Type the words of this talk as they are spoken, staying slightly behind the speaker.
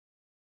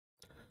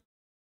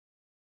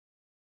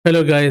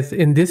Hello guys,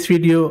 in this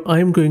video I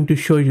am going to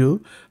show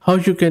you how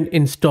you can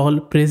install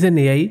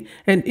PraisonAI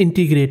and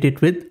integrate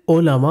it with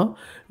Ollama,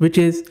 which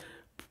is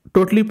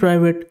totally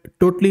private,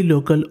 totally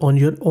local on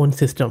your own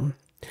system.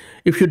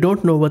 If you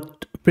don't know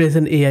what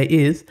PraisonAI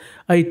is,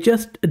 I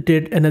just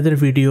did another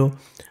video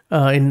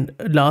in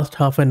last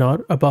half an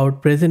hour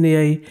about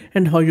PraisonAI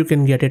and how you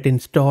can get it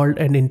installed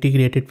and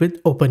integrated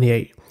with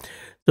OpenAI.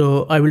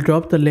 So I will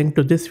drop the link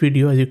to this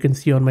video as you can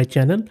see on my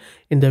channel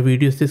in the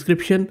video's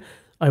description.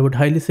 I would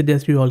highly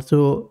suggest you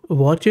also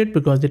watch it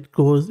because it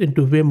goes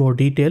into way more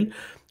detail.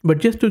 But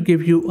just to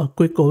give you a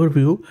quick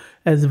overview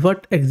as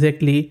what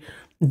exactly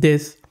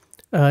this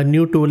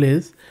new tool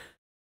is,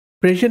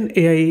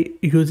 PraisonAI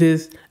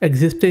uses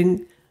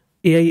existing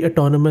AI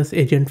autonomous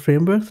agent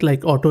frameworks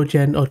like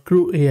AutoGen or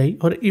Crew AI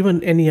or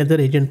even any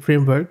other agent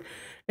framework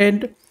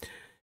and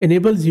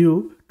enables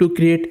you to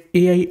create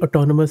AI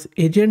autonomous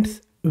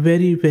agents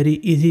very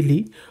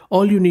easily.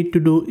 All you need to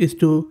do is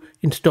to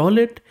install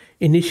it,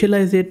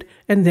 initialize it,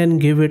 and then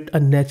give it a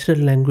natural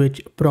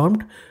language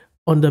prompt.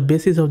 On the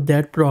basis of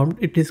that prompt,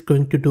 it is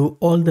going to do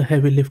all the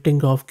heavy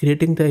lifting of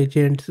creating the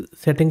agents,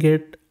 setting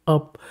it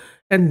up,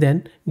 and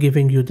then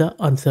giving you the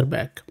answer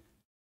back.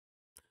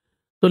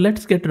 So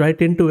let's get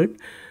right into it.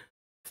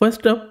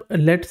 First up,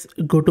 let's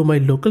go to my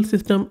local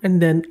system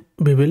and then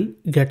we will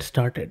get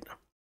started.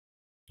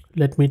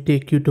 Let me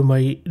take you to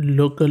my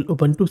local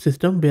Ubuntu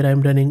system where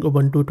I'm running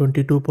Ubuntu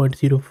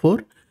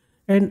 22.04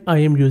 and I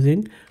am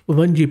using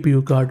 1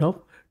 GPU card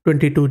of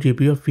 22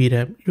 GB of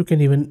VRAM. You can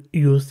even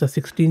use the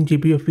 16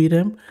 GB of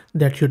VRAM.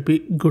 That should be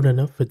good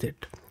enough with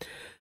it.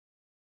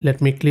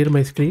 Let me clear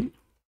my screen.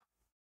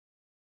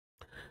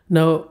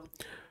 Now,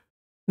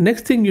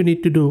 next thing you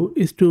need to do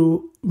is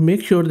to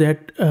make sure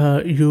that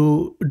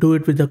you do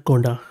it with the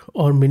Conda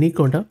or mini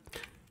Conda.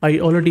 I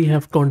already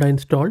have Conda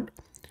installed.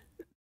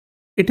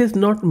 It is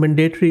not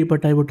mandatory,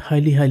 but I would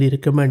highly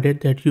recommend it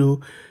that you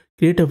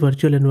create a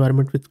virtual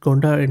environment with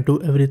Conda and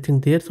do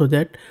everything there so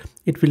that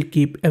it will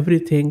keep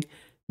everything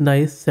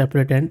nice,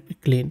 separate and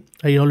clean.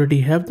 I already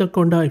have the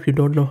Conda. If you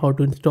don't know how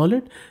to install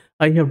it,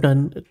 I have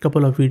done a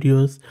couple of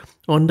videos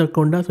on the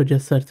Conda, so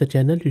just search the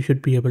channel. You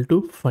should be able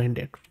to find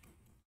it.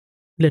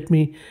 Let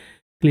me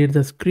clear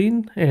the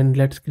screen and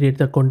let's create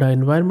the Conda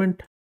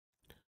environment.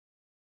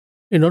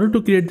 In order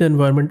to create the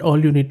environment,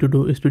 all you need to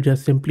do is to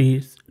just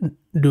simply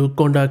do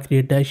conda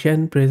create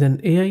 -n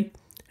PraisonAI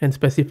and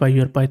specify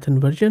your Python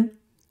version.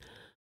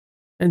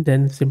 And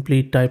then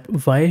simply type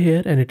y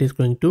here and it is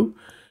going to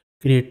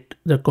create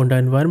the conda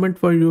environment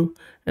for you.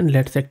 And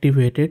let's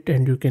activate it.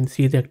 And you can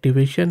see the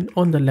activation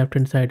on the left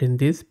hand side in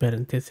this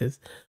parenthesis.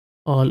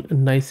 All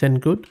nice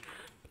and good.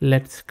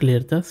 Let's clear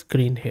the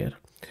screen here.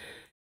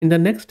 In the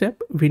next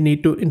step, we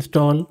need to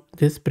install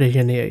this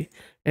PraisonAI.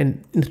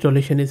 And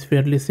installation is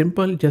fairly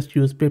simple. Just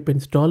use pip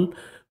install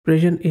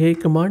PraisonAI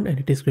command and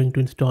it is going to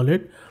install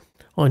it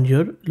on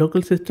your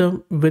local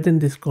system within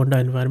this conda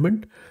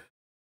environment.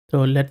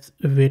 So let's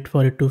wait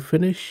for it to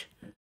finish.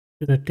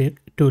 It's gonna take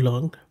too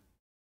long.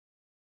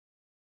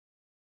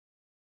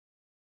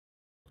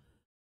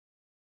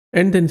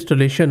 And the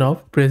installation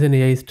of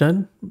PraisonAI is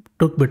done.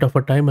 Took a bit of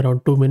a time,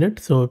 around 2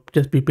 minutes. So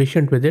just be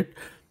patient with it.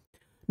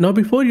 Now,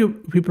 before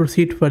we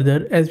proceed further,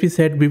 as we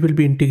said, we will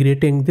be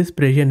integrating this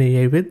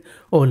PraisonAI with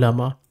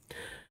Ollama.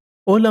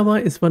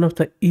 Ollama is one of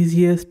the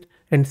easiest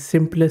and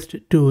simplest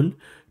tool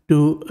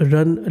to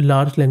run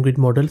large language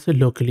models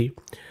locally.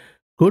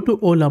 Go to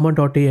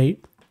ollama.ai,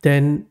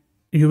 then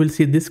you will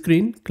see this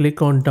screen,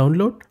 click on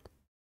download.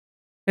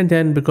 And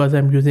then because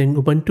I'm using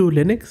Ubuntu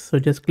Linux, so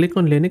just click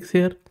on Linux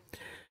here.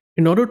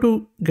 In order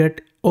to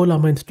get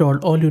Ollama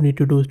installed, all you need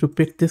to do is to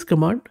pick this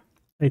command.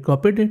 I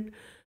copied it.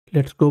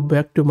 Let's go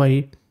back to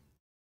my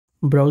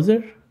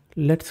browser.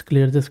 Let's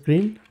clear the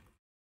screen.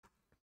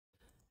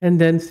 And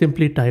then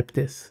simply type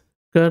this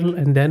curl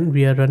and then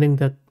we are running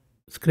the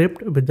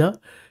script with the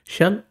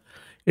shell.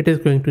 It is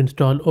going to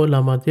install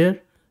Ollama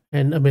there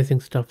and amazing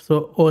stuff.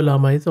 So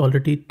Ollama is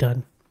already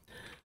done.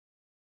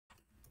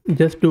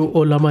 Just do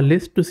Ollama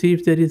list to see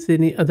if there is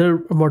any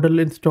other model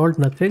installed.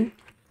 Nothing.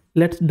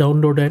 Let's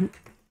download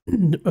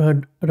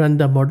and run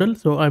the model.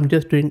 So I'm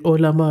just doing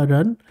Ollama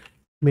run,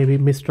 maybe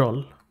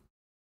Mistral.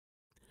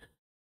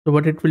 So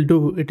what it will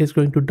do, it is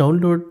going to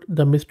download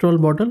the Mistral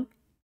model,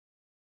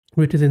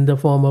 which is in the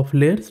form of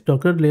layers,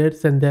 Docker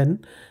layers, and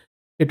then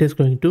it is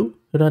going to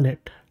run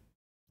it.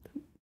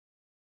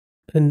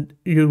 And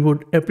you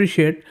would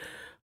appreciate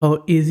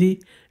how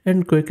easy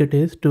and quick it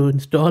is to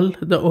install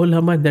the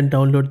Ollama and then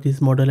download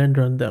this model and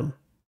run them.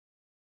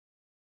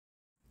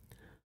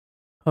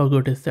 How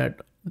good is that?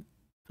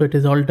 So it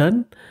is all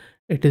done.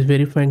 It is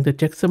verifying the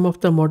checksum of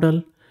the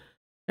model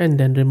and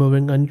then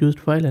removing unused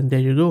file, and there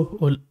you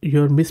go.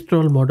 Your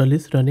Mistral model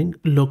is running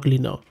locally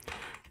now.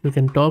 You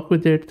can talk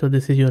with it. So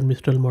this is your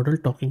Mistral model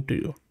talking to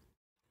you.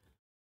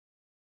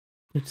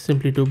 It's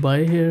simply to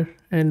buy here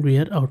and we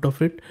are out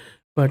of it.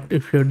 But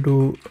if you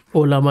do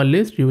Ollama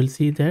list, you will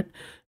see that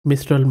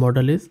Mistral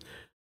model is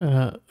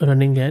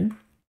running and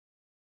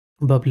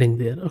bubbling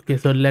there. Okay,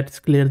 so let's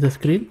clear the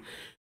screen.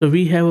 So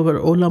we have our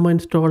Ollama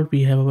installed,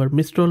 we have our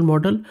Mistral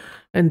model,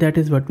 and that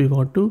is what we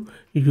want to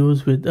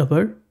use with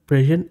our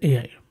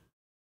PraisonAI.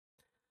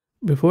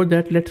 Before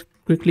that, let's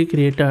quickly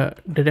create a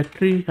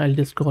directory. I'll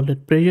just call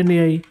it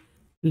PraisonAI.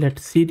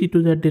 Let's cd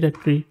to that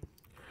directory,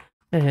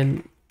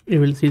 and you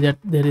will see that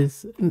there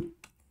is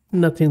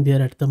nothing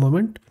there at the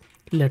moment.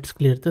 Let's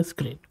clear the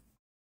screen.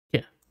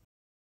 Yeah.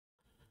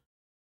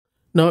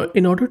 Now,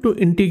 in order to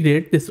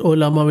integrate this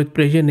Ollama with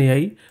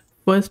PraisonAI,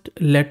 first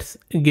let's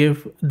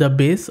give the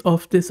base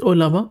of this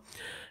Ollama.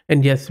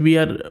 And yes, we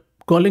are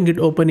calling it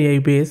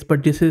OpenAI base,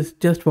 but this is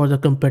just for the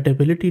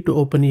compatibility to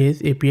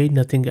OpenAI's API,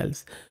 nothing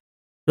else.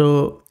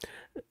 So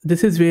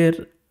this is where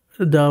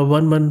the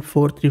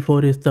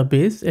 11434 is the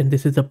base, and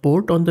this is the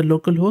port on the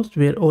local host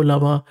where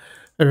Ollama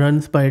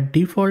runs by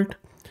default.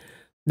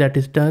 That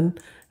is done.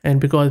 And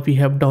because we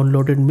have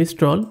downloaded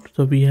Mistral,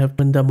 so we have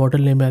done the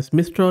model name as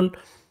Mistral.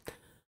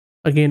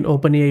 Again,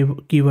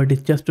 OpenAI keyword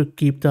is just to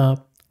keep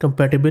the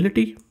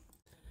compatibility.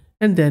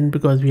 And then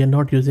because we are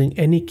not using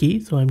any key,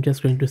 so I'm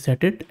just going to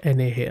set it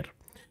NA here.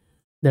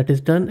 That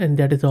is done, and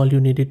that is all you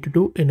needed to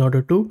do in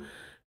order to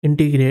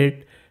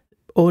integrate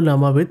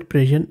Ollama with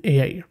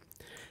PraisonAI.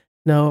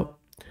 Now,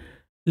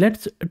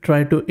 let's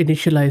try to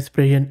initialize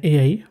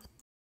PraisonAI.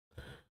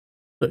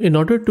 So in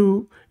order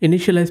to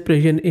initialize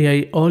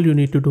PraisonAI, all you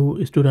need to do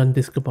is to run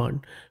this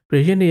command: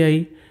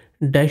 PraisonAI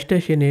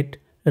 --init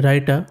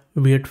write a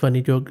weird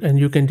funny joke, and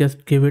you can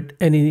just give it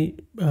any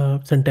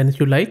sentence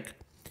you like.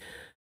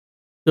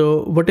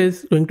 So what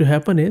is going to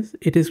happen is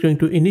it is going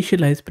to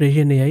initialize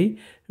PraisonAI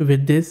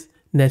with this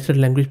natural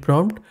language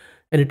prompt,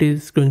 and it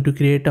is going to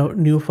create a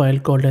new file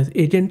called as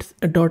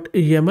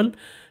agents.yml,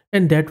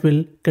 and that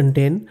will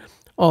contain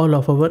all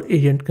of our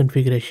agent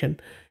configuration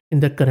in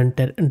the current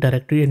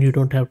directory, and you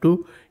don't have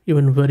to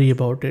even worry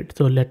about it.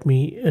 So let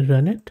me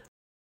run it.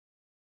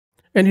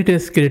 And it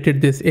has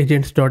created this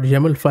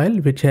agents.yml file,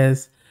 which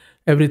has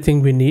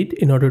everything we need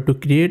in order to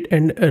create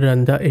and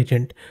run the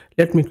agent.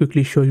 Let me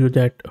quickly show you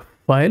that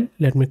file.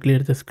 Let me clear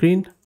the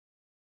screen.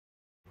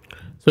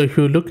 So if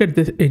you look at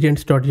this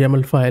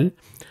agents.yml file,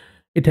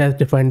 it has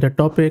defined the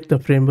topic, the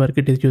framework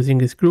it is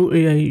using is Crew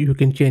AI. You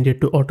can change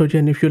it to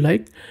AutoGen if you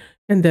like.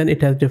 And then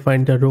it has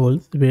defined the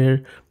roles,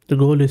 where the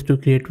goal is to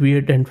create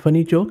weird and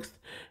funny jokes.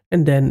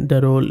 And then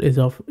the role is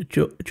of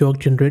joke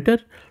generator.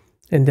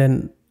 And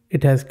then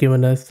it has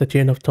given us the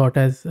chain of thought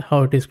as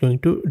how it is going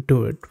to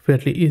do it.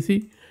 Fairly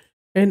easy.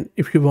 And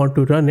if you want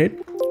to run it,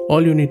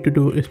 all you need to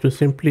do is to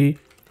simply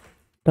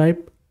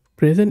type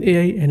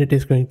PraisonAI, and it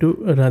is going to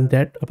run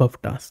that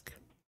above task.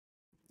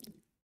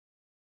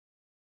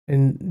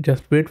 And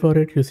just wait for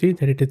it. You see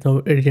that it is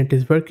now agent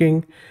is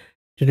working,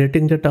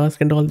 generating the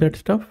task and all that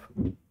stuff.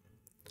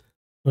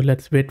 So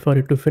let's wait for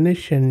it to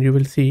finish, and you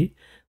will see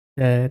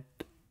that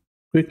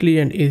quickly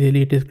and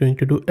easily it is going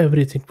to do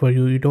everything for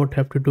you. You don't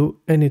have to do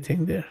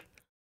anything there.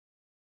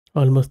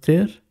 Almost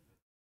there.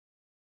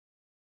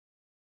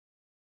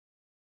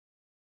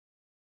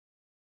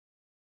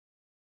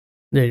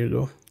 There you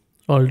go.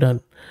 All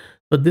done.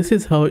 So this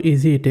is how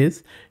easy it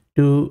is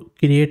to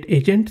create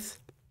agents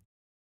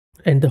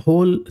and the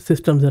whole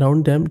systems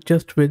around them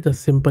just with a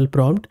simple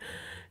prompt.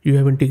 You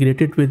have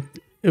integrated with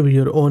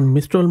your own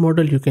Mistral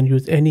model. You can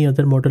use any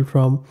other model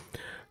from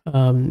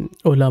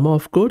Ollama,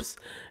 of course.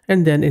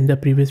 And then in the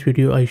previous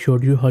video, I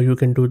showed you how you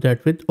can do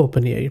that with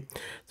OpenAI.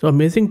 So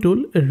amazing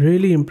tool.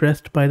 Really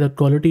impressed by the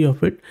quality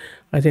of it.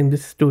 I think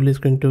this tool is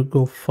going to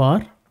go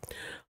far.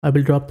 I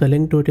will drop the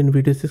link to it in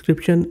video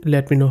description.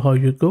 Let me know how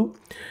you go.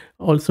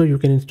 Also, you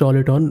can install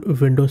it on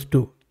Windows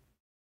 2.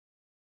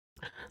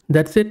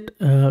 That's it.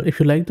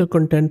 If you like the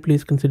content,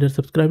 please consider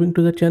subscribing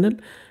to the channel.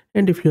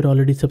 And if you're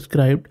already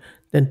subscribed,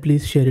 then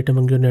please share it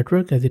among your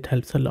network as it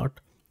helps a lot.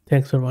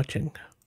 Thanks for watching.